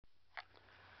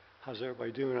How's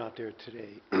everybody doing out there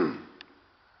today?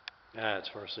 It's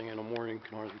first thing in the morning,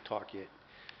 can hardly talk yet.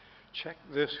 Check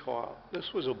this out.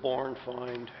 This was a barn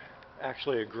find,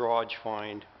 actually a garage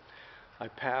find. I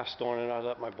passed on it, I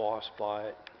let my boss buy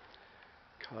it,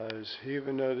 because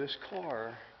even though this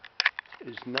car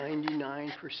is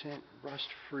 99% rust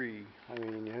free, I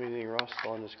mean, anything rust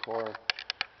on this car,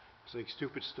 it's like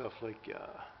stupid stuff like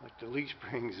the leaf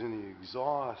springs and the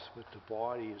exhaust, but the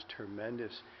body is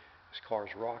tremendous. This car's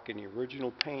rocking the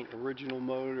original paint, original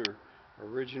motor,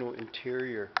 original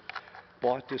interior.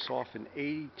 Bought this off an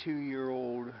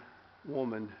 82-year-old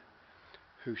woman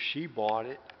who she bought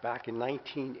it back in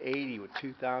 1980 with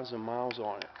 2,000 miles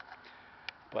on it.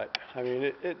 But I mean,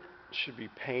 it should be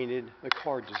painted. The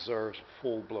car deserves a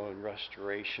full-blown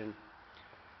restoration,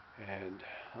 and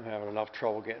I'm having enough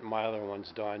trouble getting my other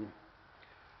ones done.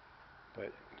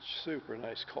 But super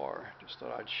nice car. Just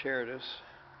thought I'd share this.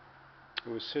 It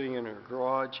was sitting in her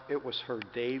garage. It was her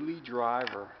daily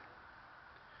driver.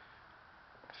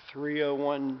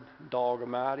 301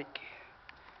 Dog-O-Matic,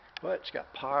 but it's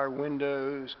got power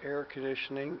windows, air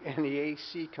conditioning, and the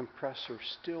AC compressor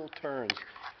still turns.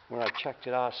 When I checked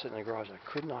it out sitting in the garage, I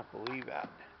could not believe that.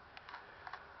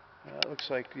 It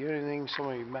looks like the only thing,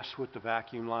 somebody messed with the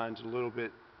vacuum lines a little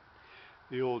bit.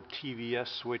 The old TVS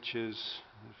switches.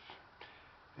 If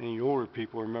any older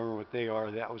people remember what they are,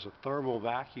 that was a thermal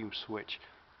vacuum switch.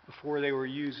 Before they were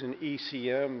using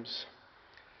ECMs,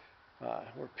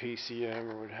 or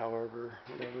PCM, or whatever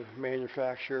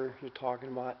manufacturer you're talking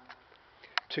about,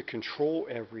 to control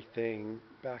everything.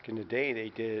 Back in the day, they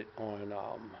did it on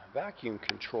vacuum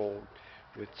controlled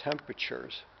with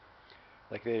temperatures.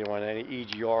 Like they didn't want any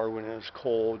EGR when it was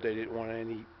cold. They didn't want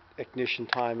any ignition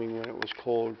timing when it was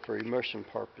cold for immersion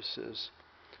purposes.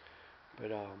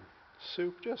 But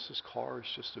this car is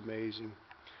just amazing.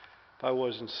 If I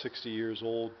wasn't 60 years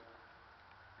old,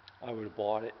 I would have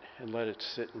bought it and let it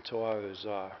sit until I was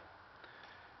got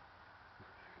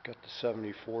the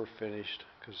 74 finished,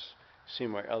 because seen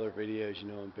my other videos, you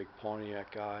know, I'm a big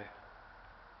Pontiac guy.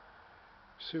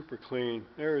 Super clean.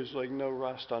 There is like no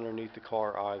rust underneath the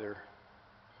car either.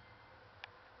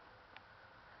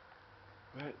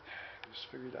 But just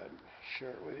figured I'd share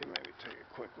it with you. Maybe take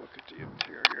a quick look at the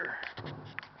interior.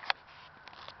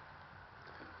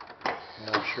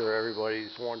 And I'm sure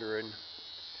everybody's wondering.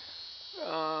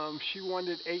 She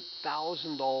wanted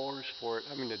 $8,000 for it.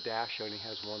 I mean, the dash only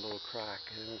has one little crack,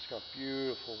 and it's got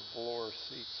beautiful velour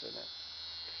seats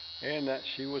in it. And that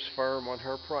she was firm on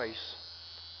her price.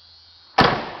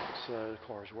 So the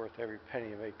car's worth every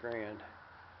penny of $8 grand.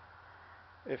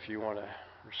 If you want to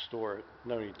restore it.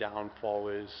 The only downfall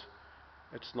is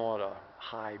it's not a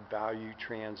high value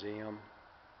Trans Am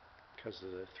because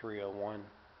of the 301.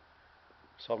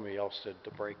 Somebody else did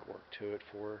the brake work to it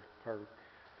for her. Her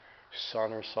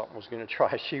son or something was going to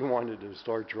try. She wanted to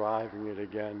start driving it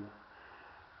again,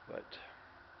 but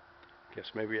I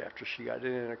guess maybe after she got it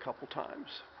in a couple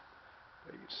times.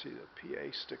 But you can see the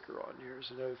PA sticker on here is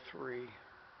an 03,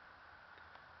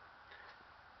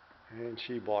 and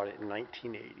she bought it in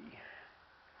 1980.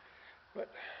 But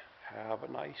have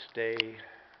a nice day.